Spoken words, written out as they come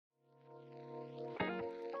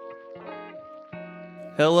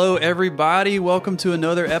Hello, everybody. Welcome to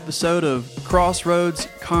another episode of Crossroads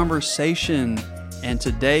Conversation. And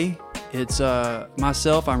today, it's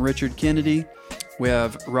myself. I'm Richard Kennedy. We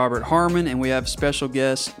have Robert Harmon, and we have special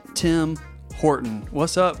guest Tim Horton.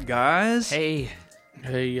 What's up, guys? Hey.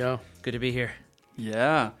 Hey, yo. Good to be here.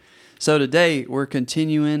 Yeah. So today, we're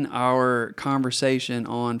continuing our conversation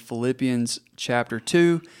on Philippians chapter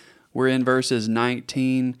 2. We're in verses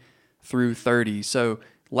 19 through 30. So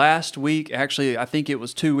last week, actually, I think it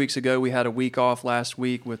was 2 weeks ago, we had a week off last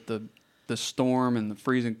week with the storm and the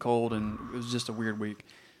freezing cold, and it was just a weird week.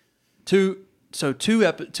 Two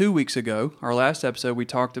weeks ago, our last episode, we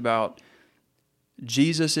talked about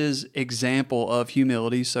Jesus' example of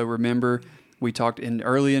humility. So remember, we talked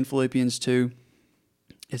early in Philippians 2,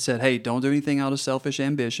 it said, hey, don't do anything out of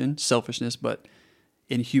selfishness, but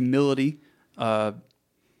in humility,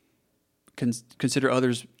 consider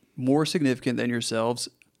others more significant than yourselves,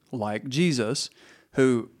 like Jesus,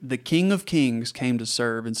 who the King of Kings came to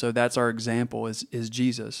serve. And so that's our example is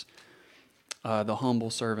Jesus, the humble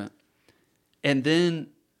servant. And then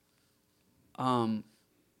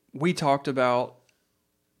we talked about,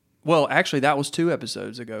 well, actually that was 2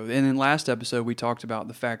 episodes ago. And in last episode, we talked about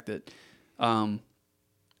the fact that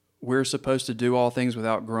we're supposed to do all things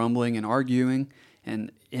without grumbling and arguing.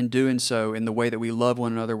 And in doing so, in the way that we love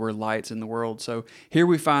one another, we're lights in the world. So here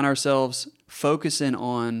we find ourselves focusing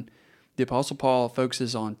on, the Apostle Paul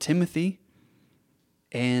focuses on Timothy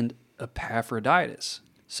and Epaphroditus.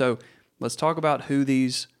 So let's talk about who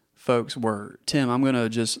these folks were. Tim, I'm going to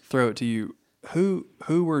just throw it to you. Who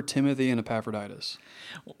were Timothy and Epaphroditus?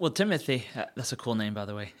 Well, Timothy, that's a cool name, by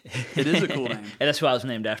the way. It is a cool name. And that's who I was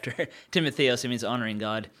named after. Timotheos, it means honoring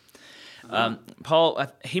God. Paul,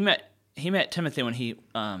 he met Timothy when he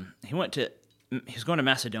was going to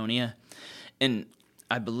Macedonia, and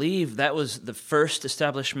I believe that was the first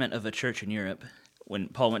establishment of a church in Europe when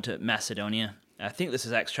Paul went to Macedonia. I think this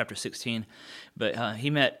is Acts chapter 16, but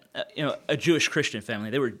he met a Jewish Christian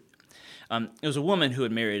family. They were it was a woman who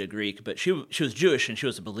had married a Greek, but she was Jewish and she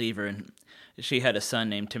was a believer, and she had a son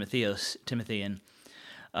named Timothy, and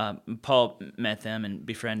Paul met them and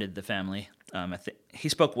befriended the family. He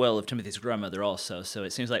spoke well of Timothy's grandmother also, so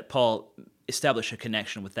it seems like Paul established a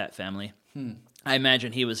connection with that family. I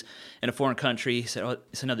imagine he was in a foreign country. He said, "Oh,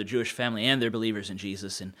 it's another Jewish family, and they're believers in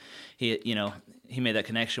Jesus," and he made that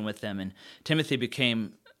connection with them. And Timothy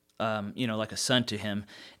became, like a son to him.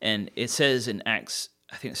 And it says in Acts,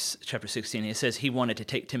 I think it's chapter 16, it says he wanted to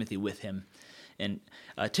take Timothy with him. And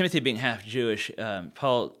Timothy being half Jewish,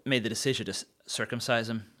 Paul made the decision to circumcise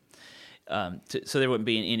him. So there wouldn't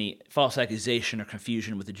be any false accusation or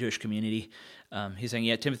confusion with the Jewish community. He's saying,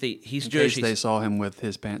 yeah, Timothy, he's Jewish. In case they saw him with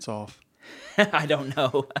his pants off. I don't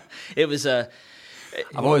know. It was I've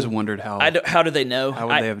always wondered how. How do they know? How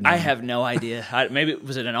would they have known? I have no idea. Maybe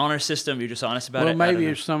was it an honor system? You're just honest about it? Well, maybe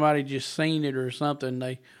if somebody just seen it or something,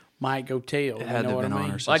 they might go tell. It had to have been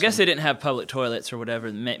honor system. Well, I guess they didn't have public toilets or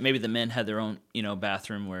whatever. Maybe the men had their own,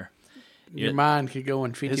 bathroom where your mind could go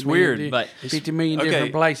in 50 it's million, weird, but 50 million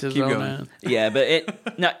different places. Keep going. Yeah,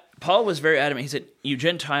 but now Paul was very adamant. He said, "You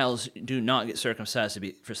Gentiles do not get circumcised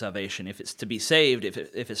for salvation. If it's to be saved, if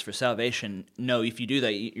it's for salvation, no. If you do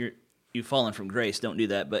that, you've fallen from grace. Don't do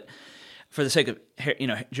that. But for the sake of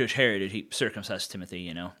Jewish heritage, he circumcised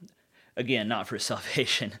Timothy. Again, not for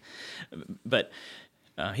salvation, but."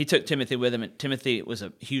 He took Timothy with him, and Timothy was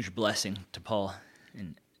a huge blessing to Paul.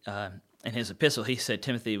 And in his epistle, he said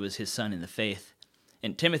Timothy was his son in the faith.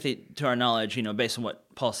 And Timothy, to our knowledge, based on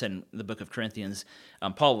what Paul said in the book of Corinthians,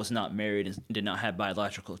 Paul was not married and did not have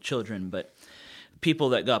biological children, but people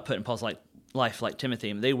that God put in Paul's life, like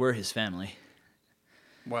Timothy, they were his family.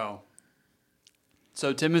 Wow.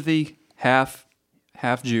 So Timothy, half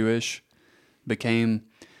Jewish, became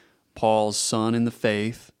Paul's son in the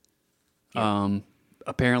faith. Yeah.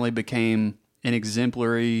 Apparently became an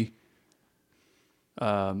exemplary,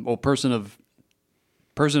 person of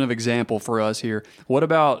example for us here. What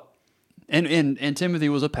about, and Timothy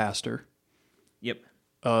was a pastor. Yep.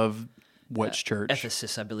 Of which church?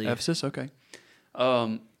 Ephesus, I believe. Ephesus, okay.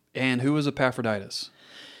 And who was Epaphroditus?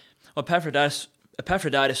 Well,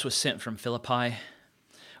 Epaphroditus was sent from Philippi,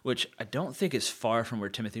 which I don't think is far from where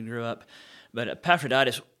Timothy grew up. But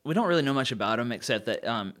Epaphroditus, we don't really know much about him except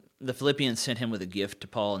that the Philippians sent him with a gift to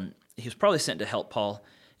Paul, and he was probably sent to help Paul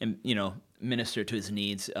and minister to his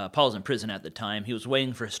needs. Paul was in prison at the time. He was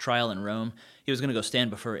waiting for his trial in Rome. He was going to go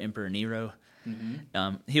stand before Emperor Nero.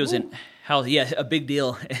 Mm-hmm. He was a big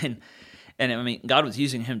deal, and I mean God was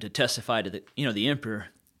using him to testify to the emperor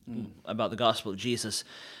about the gospel of Jesus.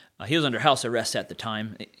 He was under house arrest at the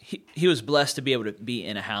time. He was blessed to be able to be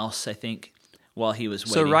in a house, I think, while he was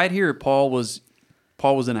waiting. So right here, Paul was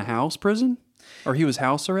Paul was in a house prison, or he was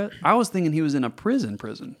house arrest. I was thinking he was in a prison.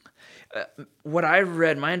 What I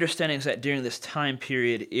read, my understanding is that during this time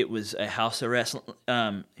period, it was a house arrest. Here,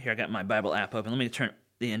 I got my Bible app open. Let me turn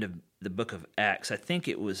the end of the book of Acts. I think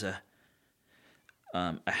it was a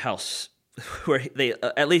house where they,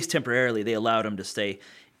 at least temporarily, they allowed him to stay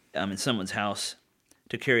in someone's house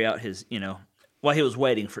to carry out his, while he was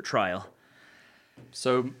waiting for trial.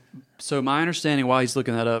 So my understanding, while he's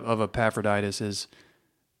looking that up, of Epaphroditus is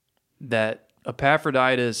that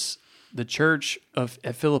Epaphroditus, the church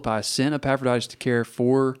at Philippi, sent Epaphroditus to care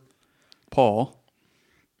for Paul.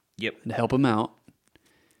 Yep. And to help him out.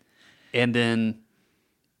 And then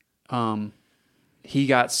he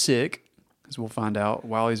got sick, as we'll find out,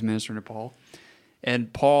 while he's ministering to Paul.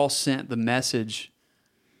 And Paul sent the message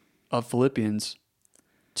of Philippians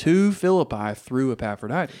to Philippi through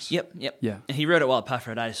Epaphroditus. Yep. Yeah. And he wrote it while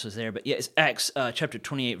Epaphroditus was there. But yeah, it's Acts chapter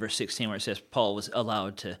 28, verse 16, where it says Paul was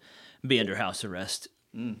allowed to be under house arrest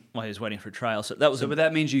while he was waiting for trial. So that was. But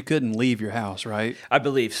that means you couldn't leave your house, right? I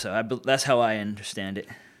believe so. That's how I understand it.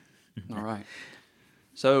 All right.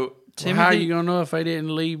 So Timothy, how are you gonna know if they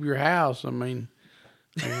didn't leave your house? I mean,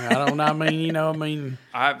 I don't know.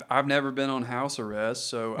 I've never been on house arrest,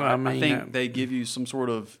 so I think they give you some sort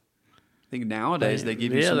of. I think nowadays they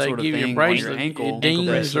give you some sort of thing on your ankle,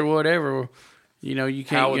 bracelet or whatever. You can't.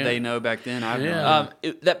 How would they know back then? I don't know.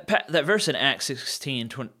 That verse in Acts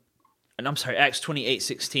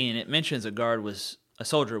 28:16, it mentions a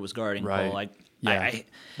soldier was guarding Paul. Like, yeah,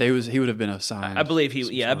 he would have been assigned. I believe he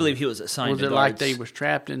was assigned. Was to it guards. like they was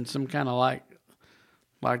trapped in some kind of like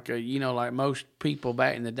most people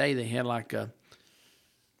back in the day, they had like a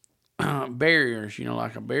barriers,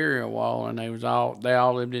 like a barrier wall, and they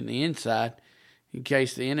all lived in the inside in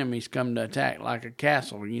case the enemies come to attack, like a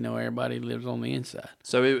castle. Everybody lives on the inside.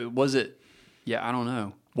 So I don't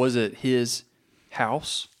know. Was it his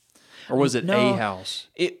house? Or was it a house?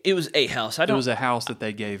 It was a house. It was a house that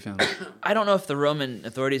they gave him. I don't know if the Roman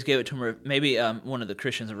authorities gave it to him, or maybe one of the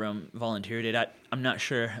Christians of Rome volunteered it. I'm not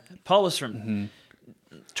sure. Paul was from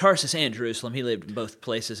Tarsus and Jerusalem. He lived in both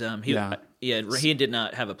places. He did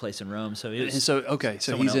not have a place in Rome. So he's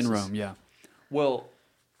in Rome. Yeah. Well,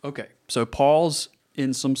 okay. So Paul's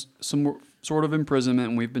in some sort of imprisonment,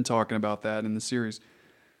 and we've been talking about that in the series.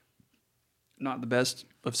 Not the best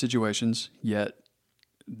of situations yet.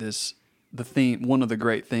 One of the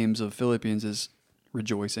great themes of Philippians is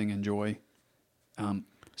rejoicing and joy.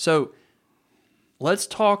 So let's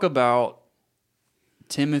talk about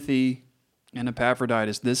Timothy and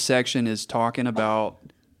Epaphroditus. This section is talking about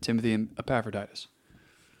Timothy and Epaphroditus.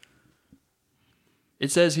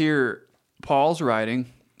 It says here, Paul's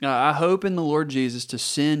writing, I hope in the Lord Jesus to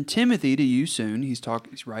send Timothy to you soon. He's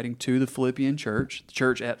writing to the Philippian church, the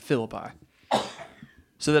church at Philippi,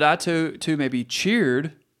 so that I too may be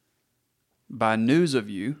cheered by news of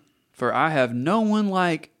you, for I have no one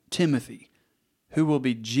like Timothy, who will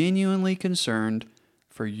be genuinely concerned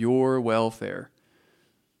for your welfare.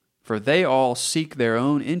 For they all seek their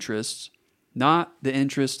own interests, not the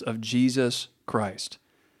interest of Jesus Christ.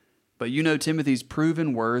 But you know Timothy's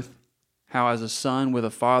proven worth, how as a son with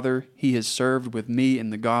a father he has served with me in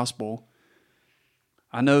the gospel.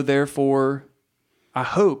 I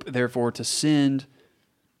hope therefore to send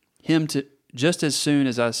him to just as soon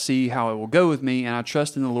as I see how it will go with me, and I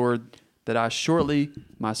trust in the Lord that I shortly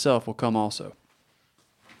myself will come also.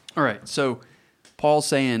 All right, so Paul's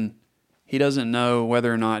saying he doesn't know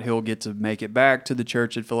whether or not he'll get to make it back to the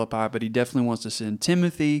church at Philippi, but he definitely wants to send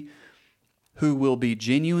Timothy, who will be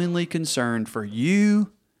genuinely concerned for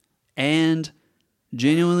you and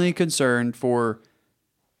genuinely concerned for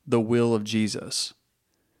the will of Jesus.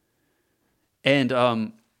 And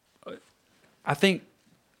I think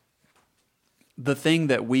the thing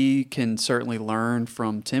that we can certainly learn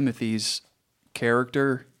from Timothy's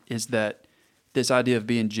character is that this idea of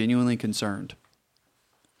being genuinely concerned,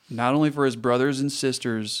 not only for his brothers and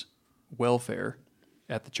sisters' welfare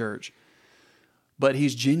at the church, but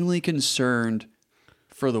he's genuinely concerned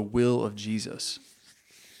for the will of Jesus,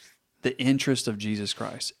 the interest of Jesus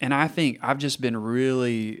Christ. And I think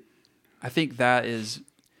that is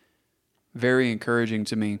very encouraging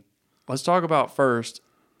to me. Let's talk about first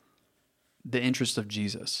the interest of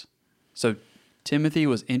Jesus. So Timothy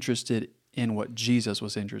was interested in what Jesus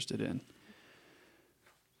was interested in.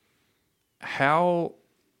 How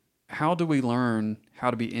do we learn how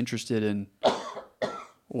to be interested in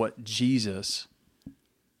what Jesus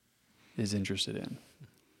is interested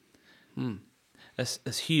in?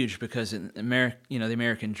 That's huge, because in the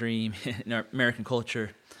American dream, in our American culture,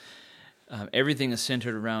 everything is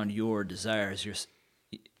centered around your desires,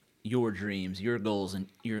 your dreams, your goals, and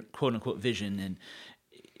your quote unquote vision.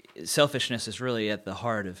 selfishness is really at the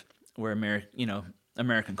heart of where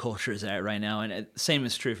American culture is at right now, and same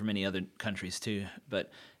is true for many other countries too.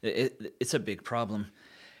 But it's a big problem,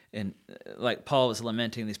 and like Paul was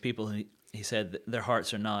lamenting these people who he said that their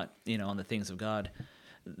hearts are not on the things of God,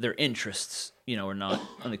 their interests are not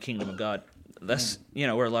on the kingdom of God. That's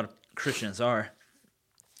where a lot of Christians are,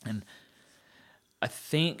 and I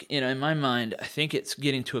think in my mind, I think it's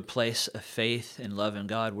getting to a place of faith and love in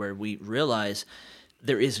God where we realize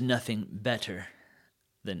there is nothing better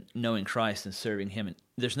than knowing Christ and serving Him. And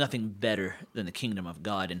there's nothing better than the kingdom of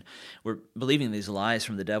God. And we're believing these lies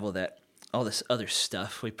from the devil that all this other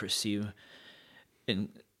stuff we pursue and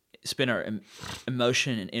spend our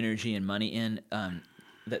emotion and energy and money in,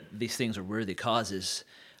 that these things are worthy causes,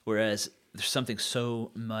 whereas there's something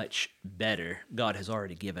so much better God has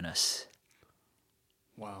already given us.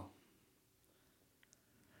 Wow.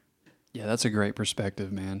 Yeah, that's a great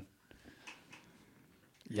perspective, man.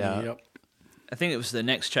 Yeah. Yep. I think it was the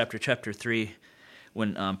next chapter, chapter 3,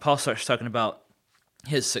 when Paul starts talking about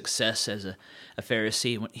his success as a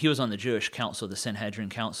Pharisee. When he was on the Jewish council, the Sanhedrin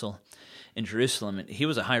council in Jerusalem, and he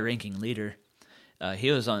was a high-ranking leader.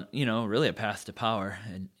 He was on, really a path to power,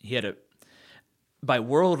 and he had by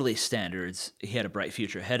worldly standards, he had a bright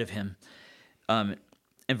future ahead of him. In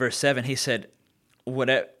verse 7, he said,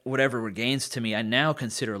 whatever were gains to me, I now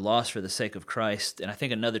consider loss for the sake of Christ. And I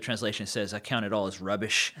think another translation says, I count it all as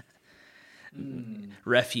rubbish,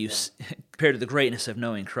 refuse, compared to the greatness of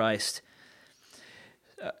knowing Christ.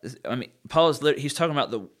 Paul he's talking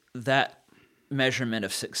about that measurement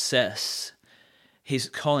of success. He's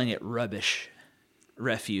calling it rubbish,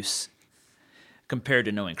 refuse, compared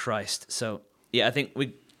to knowing Christ. So, yeah, I think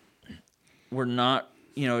we're not,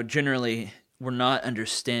 generally, we're not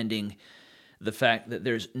understanding the fact that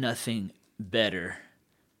there's nothing better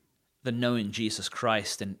than knowing Jesus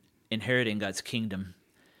Christ and inheriting God's kingdom.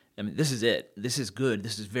 This is it. This is good.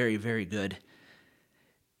 This is very, very good.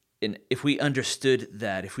 And if we understood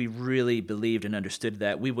that, if we really believed and understood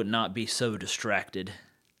that, we would not be so distracted.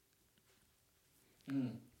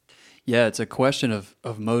 Yeah, it's a question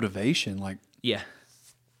of motivation. Like, yeah,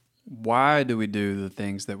 why do we do the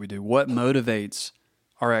things that we do? What motivates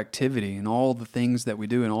our activity and all the things that we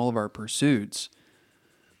do and all of our pursuits?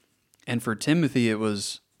 And for Timothy, it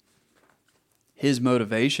was his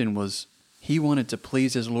motivation was he wanted to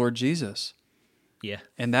please his Lord Jesus. Yeah.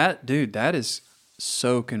 And that is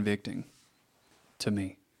so convicting to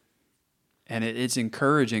me. And it's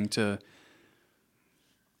encouraging to,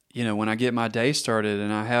 when I get my day started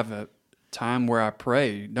and I have a time where I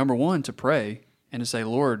pray, number one, to pray and to say,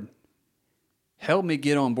 Lord, help me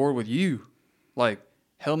get on board with you. Like,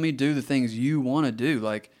 help me do the things you want to do.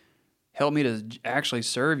 Like, help me to actually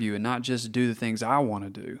serve you and not just do the things I want to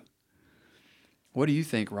do. What do you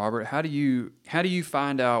think, Robert? How do you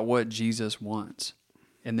find out what Jesus wants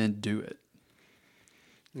and then do it?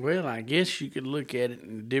 Well, I guess you could look at it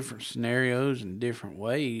in different scenarios and different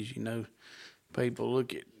ways. People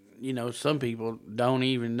look at, some people don't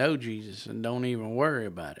even know Jesus and don't even worry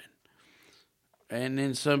about it. And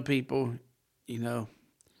then some people,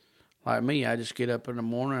 like me, I just get up in the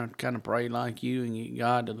morning, I kind of pray like you and get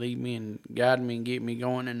God to lead me and guide me and get me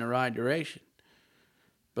going in the right direction.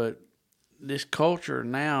 But this culture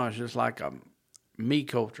now is just like a me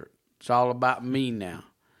culture. It's all about me now.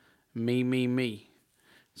 Me.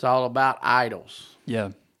 It's all about idols.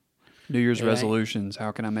 Yeah. New Year's resolutions.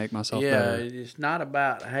 How can I make myself better? Yeah, it's not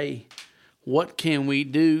about, hey, what can we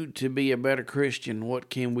do to be a better Christian? What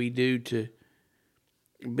can we do to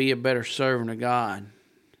be a better servant of God?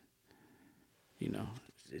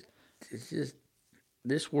 It's just,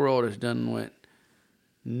 this world has done went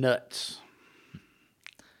nuts.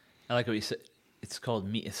 I like what you said. It's called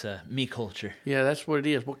me. It's a me culture. Yeah, that's what it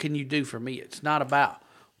is. What can you do for me? It's not about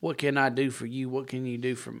what can I do for you. What can you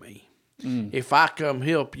do for me? If I come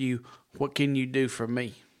help you, what can you do for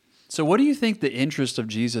me? So what do you think the interest of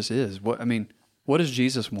Jesus is? What does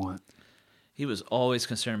Jesus want? He was always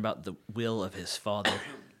concerned about the will of his Father.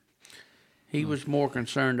 He was more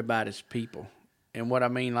concerned about his people. And what I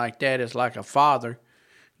mean like that is like a father,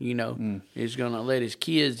 is going to let his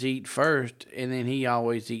kids eat first, and then he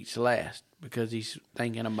always eats last because he's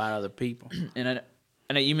thinking about other people. And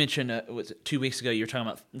I know you mentioned, was it 2 weeks ago, you were talking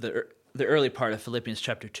about the early part of Philippians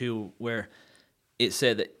chapter 2, where it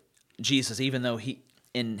said that Jesus, even though he,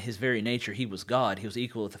 in his very nature, he was God, he was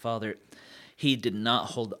equal with the Father, he did not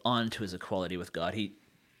hold on to his equality with God. He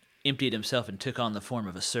emptied himself and took on the form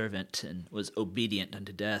of a servant and was obedient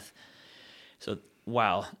unto death. So,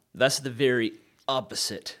 wow, that's the very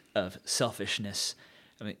opposite of selfishness.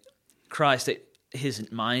 Christ,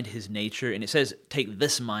 his mind, his nature, and it says, "Take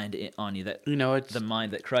this mind on you." That it's the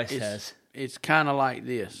mind that Christ has. It's kind of like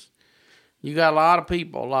this. You got a lot of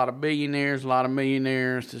people, a lot of billionaires, a lot of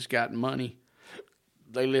millionaires that's got money.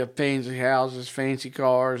 They live fancy houses, fancy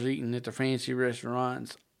cars, eating at the fancy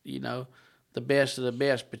restaurants. The best of the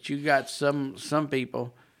best. But you got some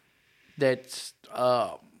people that's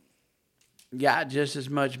got just as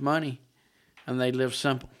much money, and they live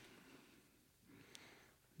simple.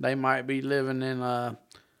 They might be living in a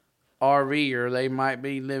RV, or they might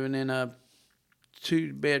be living in a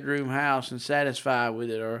 2-bedroom house and satisfied with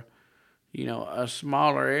it, or a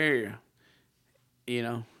smaller area.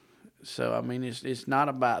 So I mean, it's not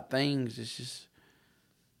about things. It's just,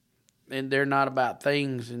 and they're not about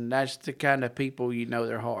things, and that's the kind of people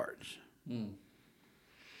their hearts.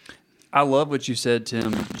 I love what you said,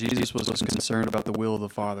 Tim. Jesus was concerned about the will of the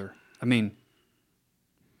Father. I mean,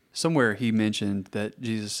 somewhere he mentioned that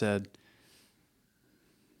Jesus said,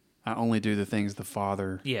 "I only do the things the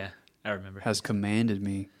Father Yeah, I remember. has commanded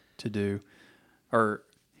me to do," or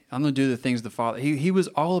 "I'm going to do the things the Father." He was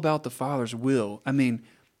all about the Father's will. I mean,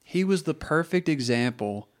 he was the perfect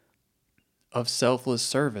example of selfless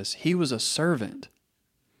service. He was a servant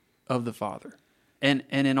of the Father, and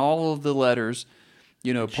in all of the letters,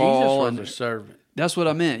 Paul Jesus was a servant. That's what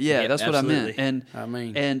I meant. Yeah, Yep, that's what absolutely. I meant. I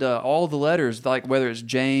mean, And all the letters, like whether it's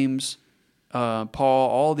James, Paul,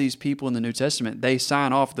 all these people in the New Testament, they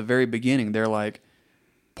sign off at the very beginning. They're like,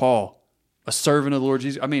 Paul, a servant of the Lord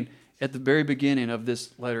Jesus. I mean, at the very beginning of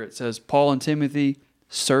this letter, it says, Paul and Timothy,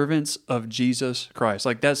 servants of Jesus Christ.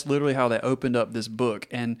 Like, that's literally how they opened up this book.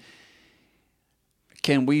 And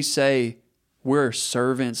can we say we're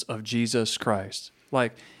servants of Jesus Christ?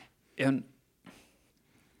 Like, and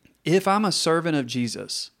if I'm a servant of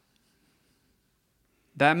Jesus,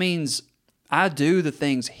 that means I do the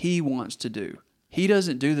things he wants to do. He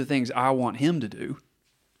doesn't do the things I want him to do.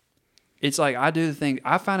 It's like I do the thing,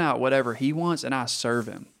 I find out whatever he wants and I serve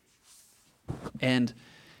him. And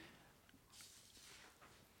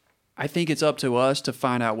I think it's up to us to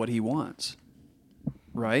find out what he wants.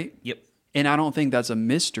 Right? Yep. And I don't think that's a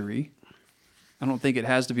mystery. I don't think it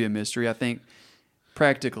has to be a mystery. I think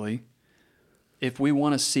practically, if we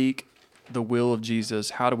want to seek the will of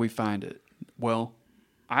Jesus, how do we find it? Well,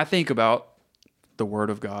 I think about the Word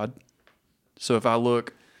of God. So if I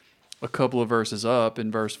look a couple of verses up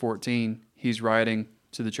in verse 14, he's writing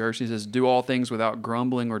to the church. He says, "Do all things without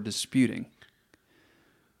grumbling or disputing."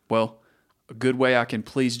 Well, a good way I can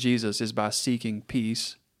please Jesus is by seeking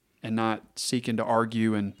peace and not seeking to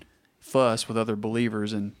argue and fuss with other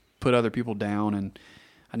believers and put other people down. And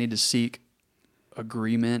I need to seek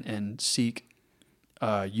agreement and seek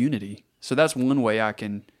unity. So that's one way I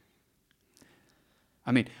can.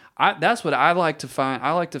 I mean, that's what I like to find.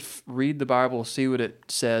 I like to read the Bible, see what it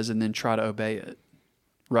says, and then try to obey it.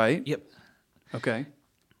 Right? Yep. Okay.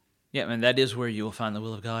 Yeah, and that is where you will find the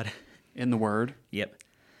will of God. In the Word. Yep.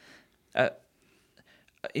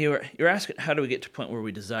 You're asking, how do we get to a point where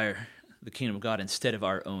we desire the kingdom of God instead of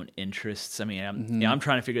our own interests? I mean, I'm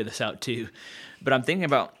trying to figure this out too, but I'm thinking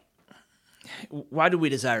about, why do we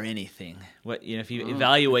desire anything? What if you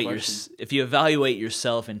evaluate if you evaluate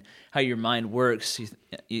yourself and how your mind works,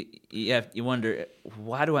 you wonder,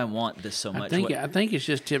 why do I want this so much? I think it's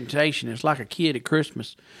just temptation. It's like a kid at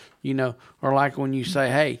Christmas, or like when you say,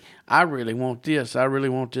 "Hey, I really want this. I really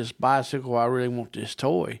want this bicycle. I really want this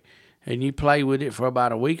toy." And you play with it for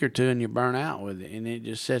about a week or two and you burn out with it, and it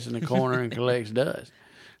just sits in the corner and collects dust.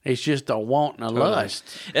 It's just a want and a lust.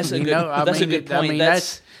 That's a good point. I mean,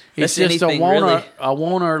 that's it's just a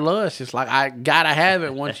want or lust. It's like, I gotta have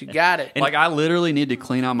it once you got it. Like, I literally need to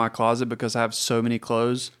clean out my closet because I have so many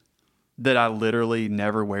clothes that I literally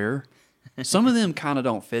never wear. Some of them kind of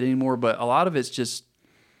don't fit anymore, but a lot of it's just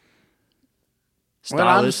stylistically. Well,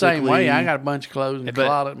 I'm the same way. I got a bunch of clothes in the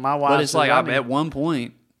closet. My wife. But it's like, at one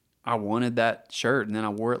point, I wanted that shirt, and then I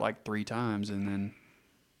wore it like 3 times, and then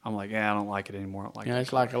I'm like, I don't like it anymore. I don't like it.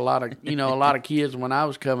 It's like a lot of kids when I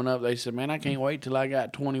was coming up, they said, "Man, I can't wait till I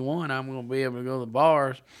got 21. I'm going to be able to go to the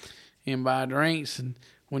bars and buy drinks." And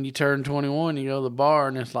when you turn 21, you go to the bar,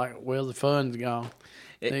 and it's like, well, the fun's gone.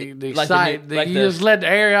 You just let the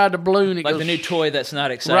air out of the balloon. It like goes, the new toy that's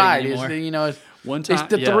not exciting anymore. It's One time,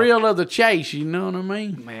 it's the thrill of the chase. You know what I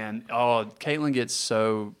mean? Man, Caitlin gets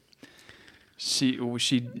so.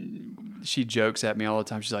 She jokes at me all the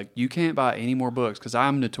time. She's like, "You can't buy any more books," because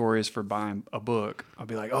I'm notorious for buying a book. I'll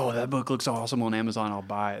be like, "Oh, that book looks awesome on Amazon. I'll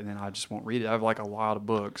buy it," and then I just won't read it. I have like a lot of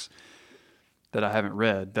books that I haven't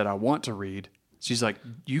read that I want to read. She's like,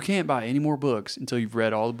 "You can't buy any more books until you've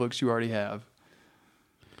read all the books you already have."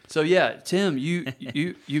 So yeah, Tim,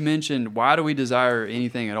 you mentioned, why do we desire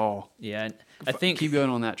anything at all? Yeah, and I think Keep going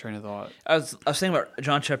on that train of thought. I was thinking about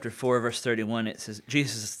John chapter 4, verse 31. It says,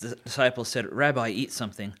 Jesus' disciples said, Rabbi, eat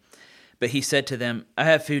something. But he said to them, I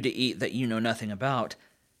have food to eat that you know nothing about.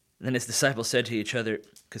 Then his disciples said to each other,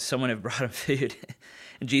 because someone had brought him food.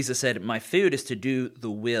 And Jesus said, my food is to do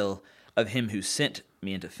the will of him who sent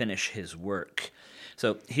me and to finish his work.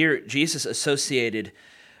 So here, Jesus associated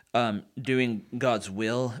doing God's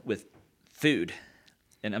will with food.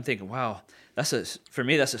 And I'm thinking, wow, for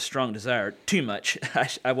me, that's a strong desire. Too much.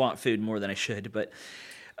 I want food more than I should. But,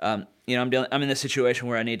 I'm in a situation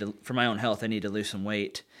where for my own health, I need to lose some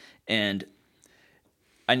weight. And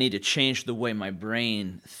I need to change the way my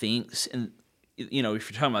brain thinks. And, if you're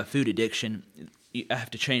talking about food addiction, I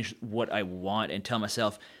have to change what I want and tell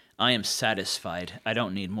myself, I am satisfied. I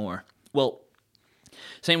don't need more. Well,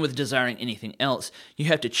 same with desiring anything else. You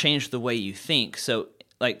have to change the way you think. So,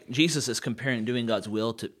 like, Jesus is comparing doing God's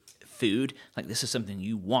will to food. Like, this is something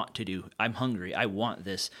you want to do. I'm hungry. I want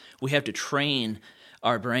this. We have to train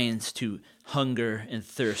our brains to hunger and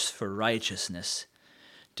thirst for righteousness,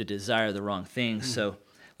 to desire the wrong things. So,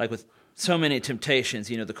 like with so many temptations,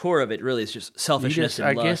 the core of it really is just selfishness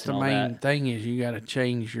and lust. I guess the and all main that. thing is you got to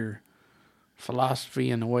change your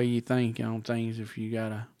philosophy and the way you think on things. If you got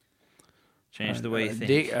to Change the way you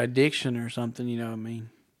think. Addiction or something, you know what I mean?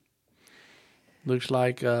 Looks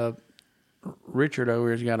like Richard over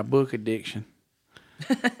here's got a book addiction.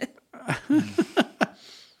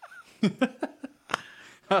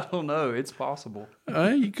 I don't know. It's possible.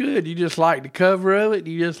 You could. You just like the cover of it.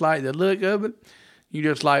 You just like the look of it. You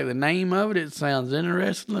just like the name of it. It sounds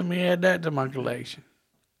interesting. Let me add that to my collection.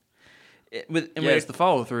 It's the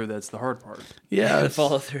follow through that's the hard part. Yeah, The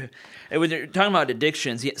follow through. And when you're talking about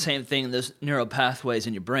addictions, same thing. Those neural pathways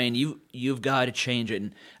in your brain, you've got to change it.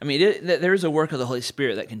 And I mean, there is a work of the Holy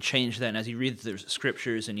Spirit that can change that. And as you read the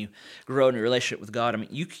scriptures and you grow in a relationship with God, I mean,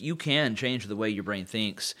 you can change the way your brain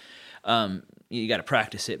thinks. You got to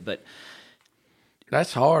practice it, but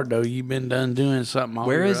that's hard though. You've been done doing something. All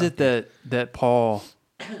Where your is it that Paul?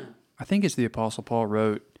 I think it's the Apostle Paul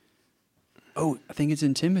wrote. Oh, I think it's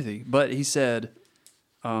in Timothy. But he said,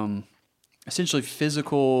 essentially,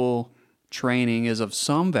 physical training is of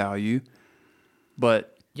some value,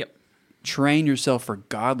 but train yourself for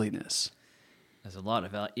godliness. there's a lot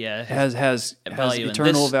of value. Yeah, it Has value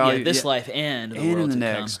eternal in value. this life and the and world in the to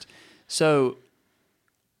next. come. So,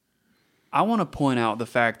 I want to point out the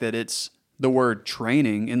fact that it's the word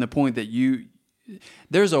training, and the point that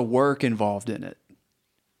there's a work involved in it.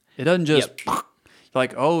 It doesn't just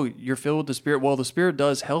like, oh, you're filled with the Spirit. Well, the Spirit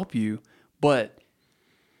does help you, but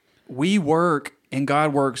we work and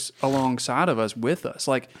God works alongside of us, with us.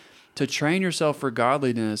 Like, to train yourself for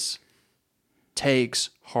godliness takes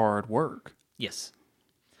hard work. Yes.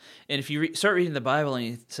 And if you start reading the Bible and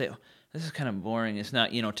you say, oh, this is kind of boring, it's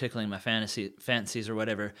not, tickling my fantasies or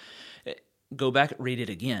whatever, go back, read it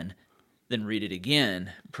again, then read it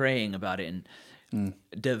again, praying about it, and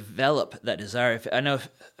develop that desire. I know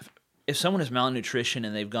if someone has malnutrition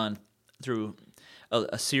and they've gone through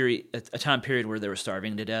a time period where they were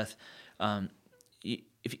starving to death,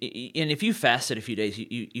 if you fasted a few days,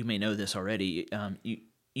 you may know this already.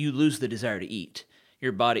 You lose the desire to eat.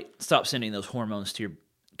 Your body stops sending those hormones to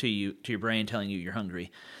your brain, telling you you're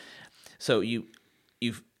hungry. So you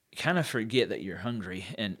kind of forget that you're hungry,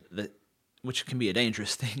 and which can be a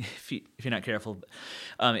dangerous thing if you're not careful.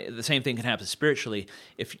 The same thing can happen spiritually.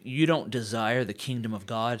 If you don't desire the kingdom of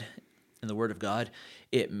God and the Word of God,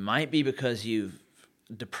 it might be because you've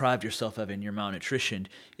deprived yourself of it in your malnutrition.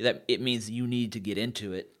 That it means you need to get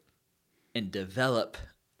into it and develop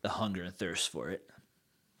the hunger and thirst for it.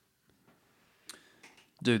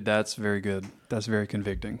 Dude, that's very good. That's very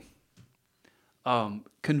convicting.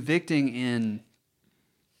 Convicting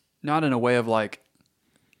not in a way of like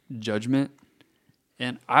judgment.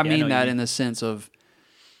 And I mean that in the sense of,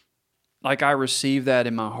 like, I receive that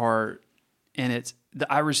in my heart, and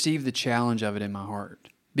I receive the challenge of it in my heart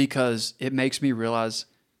because it makes me realize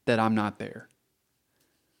that I'm not there.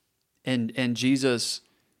 And Jesus,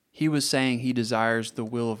 he was saying he desires the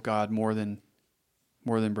will of God more than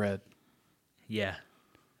bread. Yeah.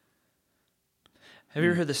 Have you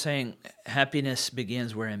ever heard the saying, happiness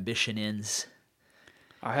begins where ambition ends?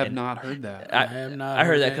 I have not heard that. I have not. I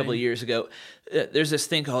heard that a couple of years ago. There's this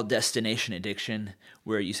thing called destination addiction,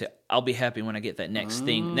 where you say, "I'll be happy when I get that next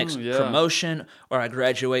thing, next promotion, or I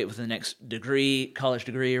graduate with the next degree, college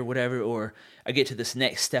degree, or whatever, or I get to this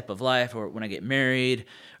next step of life, or when I get married,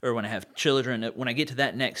 or when I have children. When I get to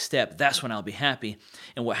that next step, that's when I'll be happy."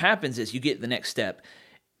 And what happens is you get the next step,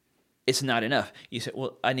 it's not enough. You say,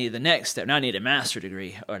 well, I need the next step. Now I need a master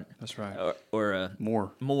degree, or That's right. or a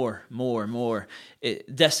More.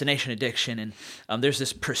 Destination addiction, and there's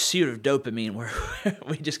this pursuit of dopamine where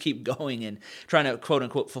we just keep going and trying to quote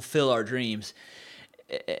unquote fulfill our dreams,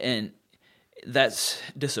 and that's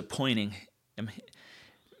disappointing. I mean,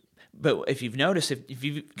 but if you've noticed, if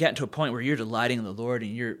you've gotten to a point where you're delighting in the Lord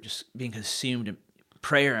and you're just being consumed in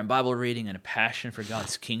prayer and Bible reading and a passion for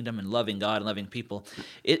God's kingdom and loving God and loving people,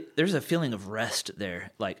 there's a feeling of rest there.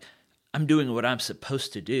 Like, I'm doing what I'm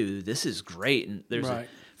supposed to do. This is great. And there's a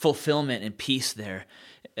fulfillment and peace there,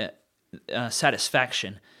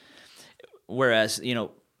 satisfaction. Whereas,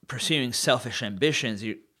 pursuing selfish ambitions,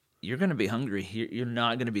 you're going to be hungry. You're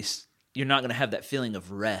not going to have that feeling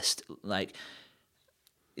of rest, like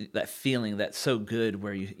that feeling that's so good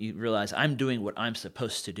where you realize I'm doing what I'm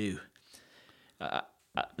supposed to do.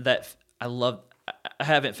 That I love. I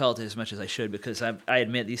haven't felt it as much as I should, because I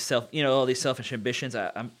admit all these selfish ambitions.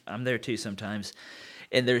 I'm there too sometimes,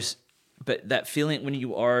 but that feeling when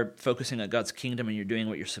you are focusing on God's kingdom and you're doing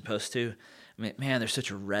what you're supposed to, I mean, man, there's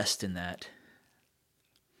such a rest in that.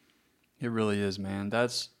 It really is, man.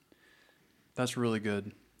 That's really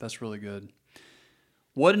good. That's really good.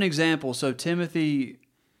 What an example. So Timothy,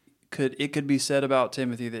 it could be said about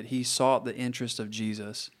Timothy that he sought the interest of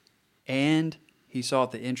Jesus, and he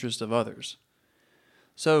sought the interest of others.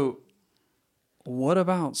 So what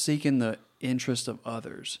about seeking the interest of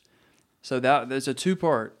others? So there's a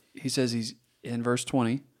two-part. He says he's in verse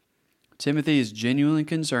 20, Timothy is genuinely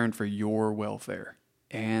concerned for your welfare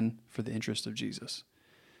and for the interest of Jesus.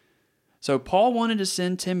 So Paul wanted to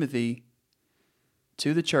send Timothy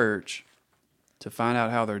to the church to find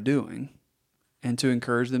out how they're doing and to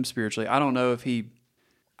encourage them spiritually. I don't know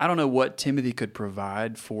what Timothy could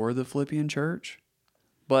provide for the Philippian church,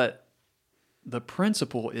 but the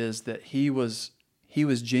principle is that he was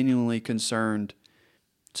genuinely concerned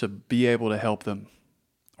to be able to help them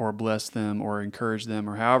or bless them or encourage them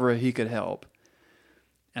or however he could help.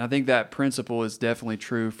 And I think that principle is definitely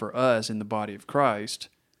true for us in the body of Christ.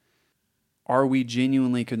 Are we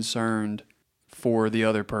genuinely concerned for the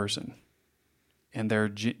other person and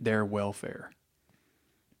their welfare?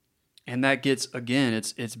 And that gets, again,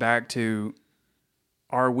 it's back to,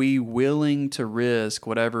 are we willing to risk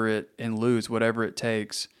and lose whatever it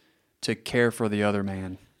takes to care for the other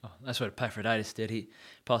man? Oh, that's what Epaphroditus did.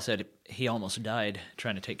 Paul said he almost died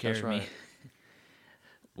trying to take care of me.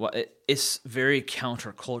 Well, it's very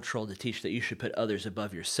countercultural to teach that you should put others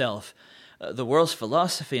above yourself. The world's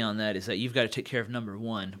philosophy on that is that you've got to take care of number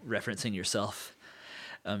one, referencing yourself.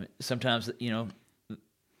 Sometimes,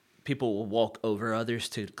 people will walk over others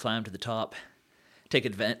to climb to the top. They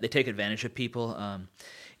take advantage of people.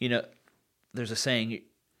 There's a saying,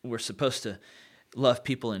 we're supposed to love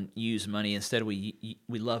people and use money. Instead, we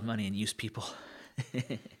love money and use people.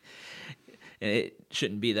 And it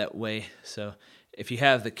shouldn't be that way. So if you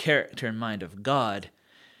have the character and mind of God,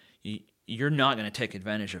 you're not going to take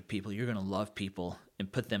advantage of people. You're going to love people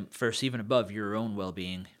and put them first, even above your own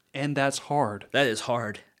well-being. And that's hard. That is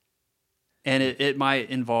hard. And it might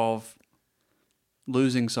involve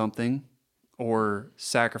losing something or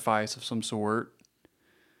sacrifice of some sort.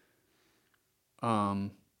 But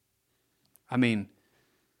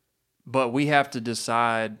we have to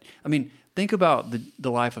decide. Think about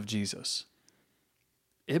the life of Jesus.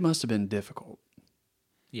 It must have been difficult.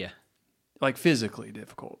 Yeah. Like physically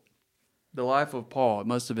difficult. The life of Paul, it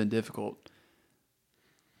must have been difficult.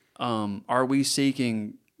 Are we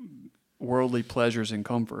seeking worldly pleasures and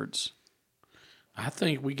comforts? I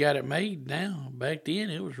think we got it made now. Back then,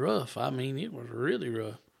 it was rough. It was really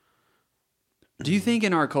rough. Do you think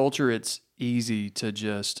in our culture it's easy to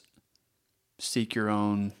just seek your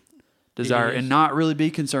own desire and not really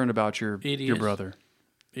be concerned about your brother?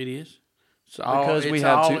 It is. It's because we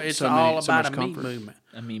have so about a comfort. me movement.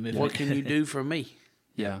 A me movement. What can you do for me?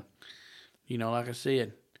 Yeah. Like I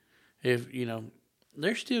said, if,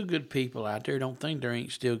 there's still good people out there. Don't think there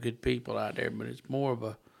ain't still good people out there, but it's more of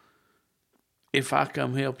a, if I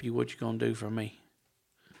come help you, what you going to do for me?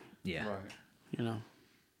 Yeah. Right.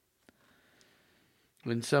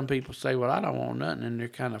 When some people say, well, I don't want nothing, and they're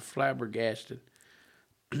kind of flabbergasted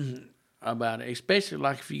about it, especially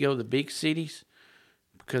like if you go to the big cities,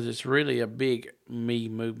 because it's really a big me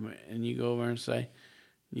movement, and you go over and say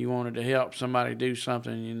you wanted to help somebody do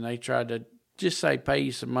something, and they tried to just say pay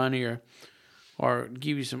you some money or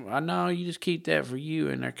give you some, no, you just keep that for you,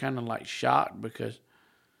 and they're kind of like shocked because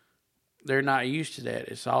they're not used to that.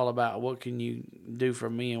 It's all about what can you do for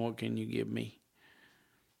me and what can you give me.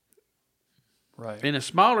 Right. In the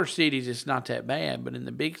smaller cities, it's not that bad, but in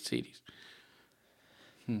the big cities.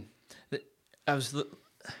 I was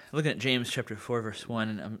looking at James chapter 4, verse 1,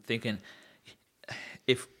 and I'm thinking,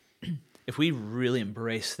 if we really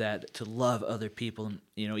embrace that, to love other people,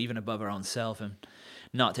 even above our own self, and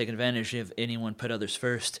not take advantage of anyone, put others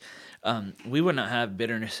first, we would not have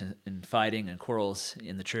bitterness and fighting and quarrels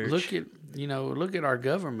in the church. Look at our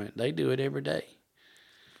government. They do it every day.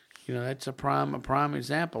 That's a prime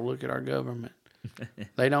example. Look at our government.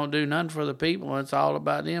 They don't do nothing for the people. It's all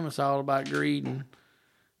about them. It's all about greed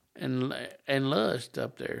and lust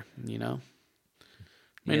up there.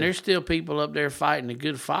 There's still people up there fighting a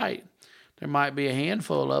good fight. There might be a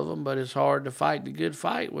handful of them, but it's hard to fight the good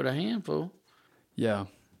fight with a handful. Yeah.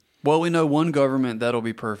 Well, we know one government that'll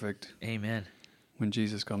be perfect. Amen. When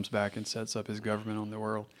Jesus comes back and sets up his government on the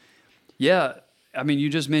world. Yeah. I mean, you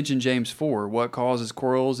just mentioned James 4. What causes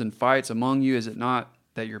quarrels and fights among you? Is it not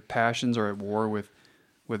that your passions are at war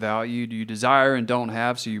without you? Do you desire and don't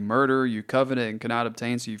have, so you murder? You covet and cannot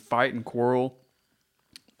obtain, so you fight and quarrel?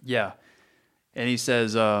 Yeah. And he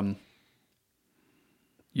says,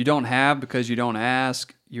 you don't have because you don't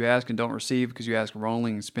ask. You ask and don't receive because you ask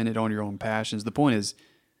wrongly and spend it on your own passions. The point is,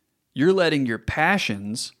 you're letting your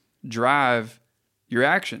passions drive your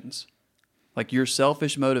actions. Like your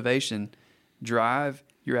selfish motivation drive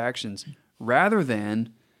your actions rather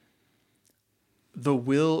than the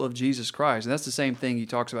will of Jesus Christ. And that's the same thing he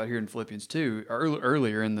talks about here in Philippians 2,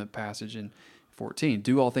 earlier in the passage in 14.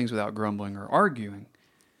 Do all things without grumbling or arguing.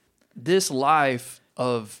 This life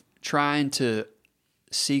of trying to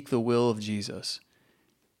seek the will of Jesus,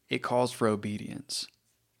 it calls for obedience.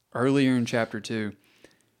 Earlier in chapter 2,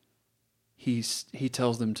 he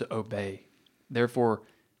tells them to obey. Therefore,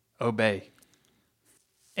 obey.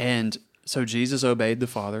 And so Jesus obeyed the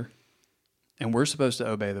Father, and we're supposed to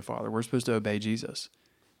obey the Father. We're supposed to obey Jesus.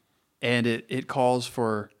 And it calls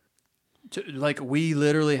for, we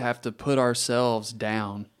literally have to put ourselves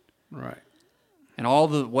down. Right. And all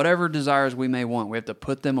the, whatever desires we may want, we have to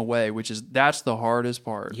put them away, that's the hardest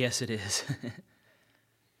part. Yes, it is.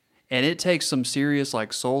 And it takes some serious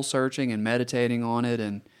soul searching and meditating on it.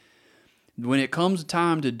 And when it comes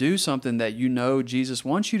time to do something that Jesus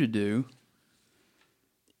wants you to do,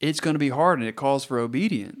 it's going to be hard, and it calls for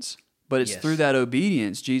obedience. But it's through that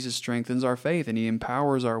obedience, Jesus strengthens our faith and he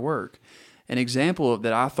empowers our work. An example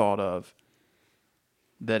that I thought of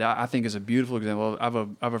that I think is a beautiful example. I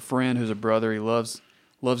have a friend who's a brother. He loves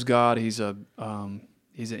God. He's an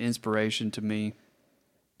inspiration to me.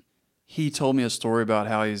 He told me a story about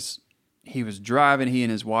how he was driving. He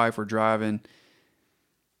and his wife were driving,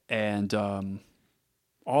 and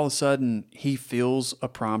all of a sudden he feels a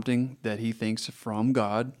prompting that he thinks from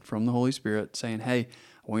God, from the Holy Spirit, saying, "Hey,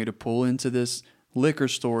 I want you to pull into this liquor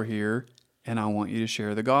store here, and I want you to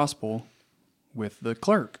share the gospel with the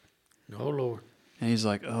clerk." Oh, Lord. And he's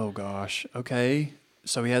like, "Oh, gosh, okay."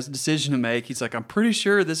 So he has a decision to make. He's like, "I'm pretty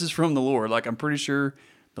sure this is from the Lord. I'm pretty sure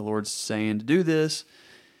the Lord's saying to do this."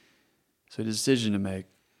 So a decision to make.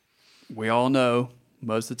 We all know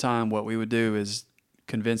most of the time what we would do is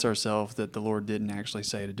convince ourselves that the Lord didn't actually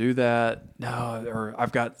say to do that. No, or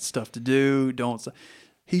I've got stuff to do. Don't.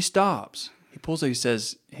 He stops. He pulls. He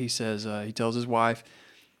tells his wife,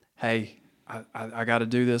 "Hey, I got to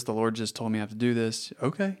do this. The Lord just told me I have to do this."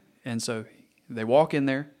 Okay. And so they walk in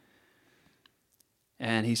there,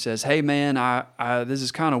 and he says, "Hey, man, I this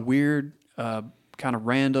is kind of weird, kind of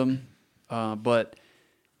random, but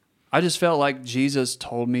I just felt like Jesus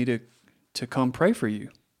told me to come pray for you.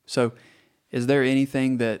 So, is there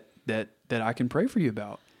anything that I can pray for you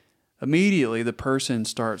about?" Immediately, the person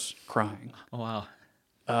starts crying. Oh, wow.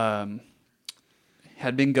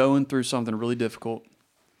 Had been going through something really difficult.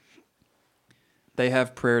 They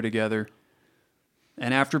have prayer together.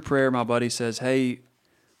 And after prayer, my buddy says, "Hey,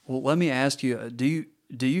 well, let me ask you, do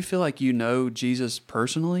you feel like you know Jesus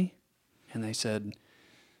personally?" And they said,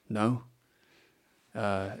 "No."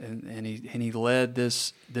 And he led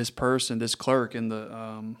this person, this clerk, in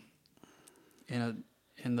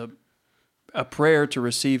a prayer to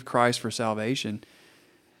receive Christ for salvation.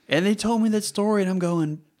 And they told me that story, and I'm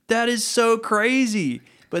going, that is so crazy.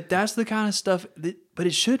 But that's the kind of stuff but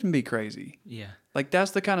it shouldn't be crazy. Yeah.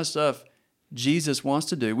 That's the kind of stuff Jesus wants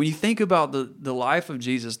to do. When you think about the life of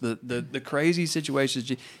Jesus, the crazy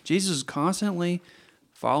situations, Jesus is constantly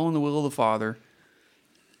following the will of the Father.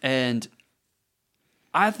 And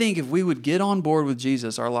I think if we would get on board with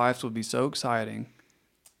Jesus, our lives would be so exciting.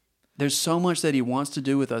 There's so much that he wants to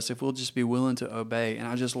do with us if we'll just be willing to obey. And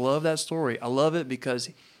I just love that story. I love it because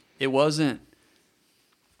it wasn't,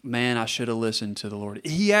 "Man, I should have listened to the Lord."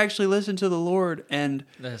 He actually listened to the Lord, and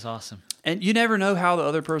That's awesome. And you never know how the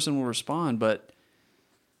other person will respond, but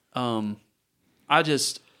it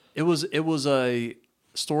was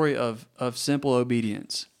story of simple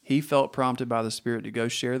obedience. He felt prompted by the Spirit to go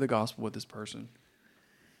share the gospel with this person.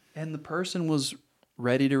 And the person was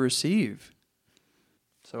ready to receive.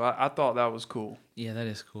 So I thought that was cool. Yeah, that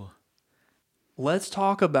is cool. Let's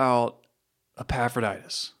talk about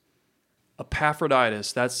Epaphroditus.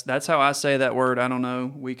 Epaphroditus. That's how I say that word. I don't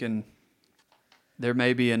know. There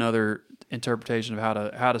may be another interpretation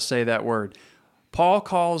of how to say that word. Paul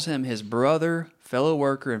calls him his brother, fellow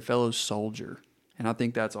worker, and fellow soldier. And I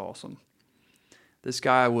think that's awesome. This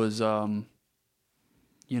guy was,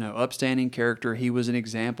 upstanding character. He was an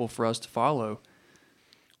example for us to follow.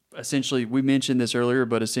 Essentially, we mentioned this earlier,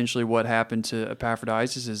 but essentially what happened to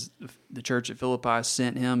Epaphroditus is the church at Philippi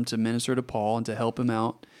sent him to minister to Paul and to help him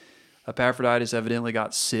out. Epaphroditus evidently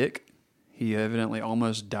got sick. He evidently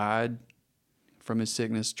almost died from his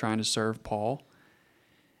sickness trying to serve Paul.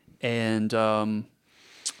 And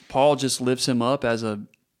Paul just lifts him up as an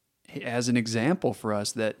example for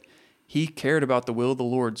us that he cared about the will of the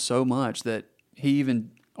Lord so much that he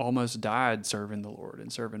even almost died serving the Lord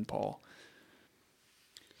and serving Paul.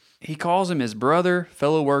 He calls him his brother,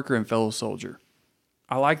 fellow worker, and fellow soldier.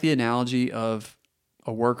 I like the analogy of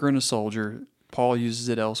a worker and a soldier. Paul uses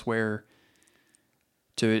it elsewhere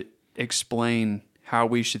to explain how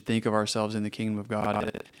we should think of ourselves in the kingdom of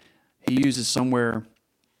God. He uses somewhere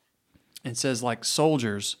and says, like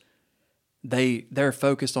soldiers, they're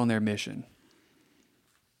focused on their mission.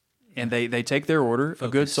 And they take their order. Focus.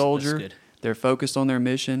 A good soldier, That's good. They're focused on their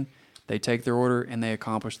mission. They take their order and they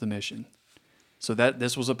accomplish the mission. So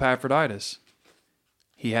this was Epaphroditus.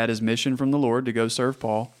 He had his mission from the Lord to go serve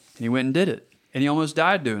Paul, and he went and did it. And he almost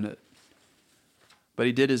died doing it. But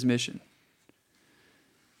he did his mission.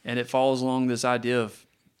 And it follows along this idea of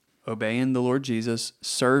obeying the Lord Jesus,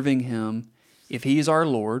 serving him. If he's our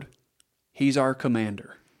Lord, he's our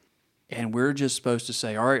commander. And we're just supposed to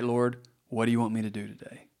say, all right, Lord, what do you want me to do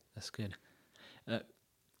today? That's good.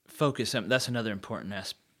 Focus. That's another important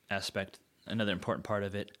aspect. Another important part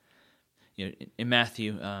of it. In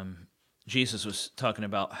Matthew, Jesus was talking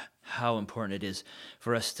about how important it is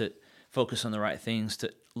for us to focus on the right things,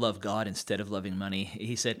 to love God instead of loving money.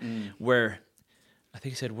 He said, where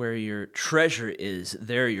your treasure is,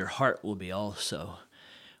 there your heart will be also.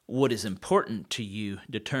 What is important to you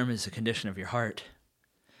determines the condition of your heart.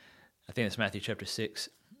 I think that's Matthew chapter 6.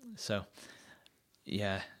 So,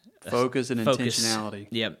 yeah. Focus and intentionality.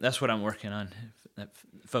 Yeah, that's what I'm working on, that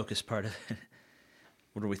focus part of it.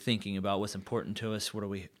 What are we thinking about? What's important to us? What are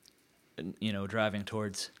we, driving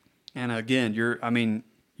towards? And again,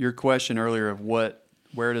 your question earlier of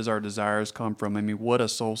where does our desires come from? I mean, what a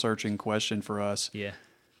soul-searching question for us. Yeah.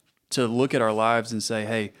 To look at our lives and say,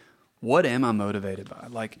 hey, what am I motivated by?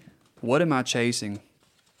 Like, what am I chasing?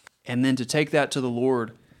 And then to take that to the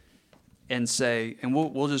Lord and say, and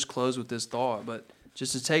we'll just close with this thought, but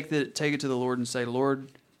just to take it to the Lord and say,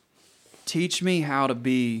 Lord, teach me how to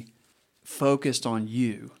be focused on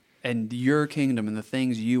you and your kingdom and the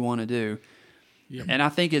things you want to do. Yep. And I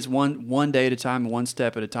think it's one day at a time, one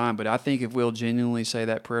step at a time. But I think if we'll genuinely say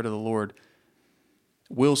that prayer to the Lord,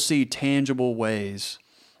 we'll see tangible ways,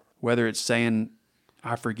 whether it's saying,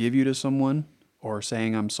 I forgive you to someone, or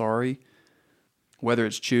saying I'm sorry, whether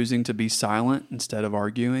it's choosing to be silent instead of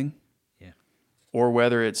arguing, or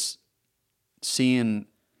whether it's seeing,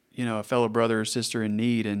 a fellow brother or sister in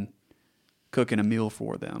need and cooking a meal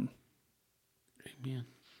for them. Amen.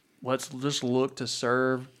 Let's just look to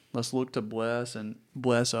serve. Let's look to bless and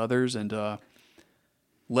bless others. And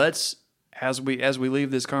let's, as we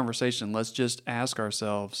leave this conversation, let's just ask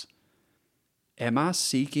ourselves, am I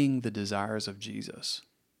seeking the desires of Jesus?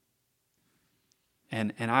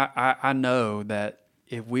 And I know that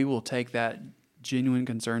if we will take that genuine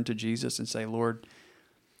concern to Jesus and say, Lord,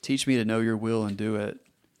 teach me to know your will and do it,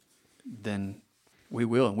 then we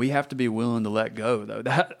will. And we have to be willing to let go, though.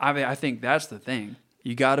 I think that's the thing.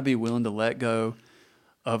 You got to be willing to let go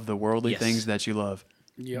of the worldly things that you love.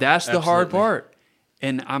 Yep, that's the hard part.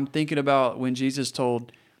 And I'm thinking about when Jesus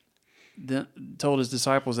told his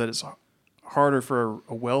disciples that it's harder for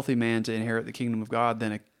a wealthy man to inherit the kingdom of God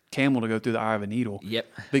than a camel to go through the eye of a needle.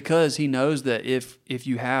 Yep. Because he knows that if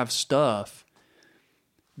you have stuff,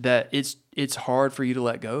 that it's hard for you to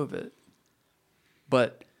let go of it.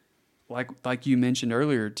 But like you mentioned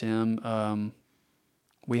earlier, Tim,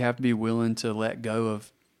 we have to be willing to let go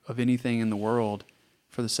of anything in the world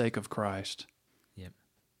for the sake of Christ. Yep.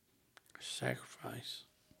 Sacrifice.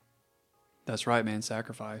 That's right, man.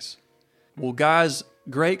 Sacrifice. Well, guys,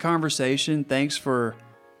 great conversation. Thanks for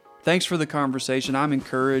the conversation. I'm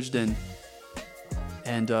encouraged, and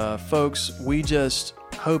folks, we just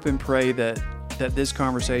hope and pray that this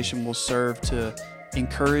conversation will serve to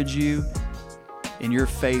encourage you in your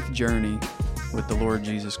faith journey with the Lord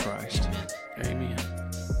Jesus Christ. Amen. Amen.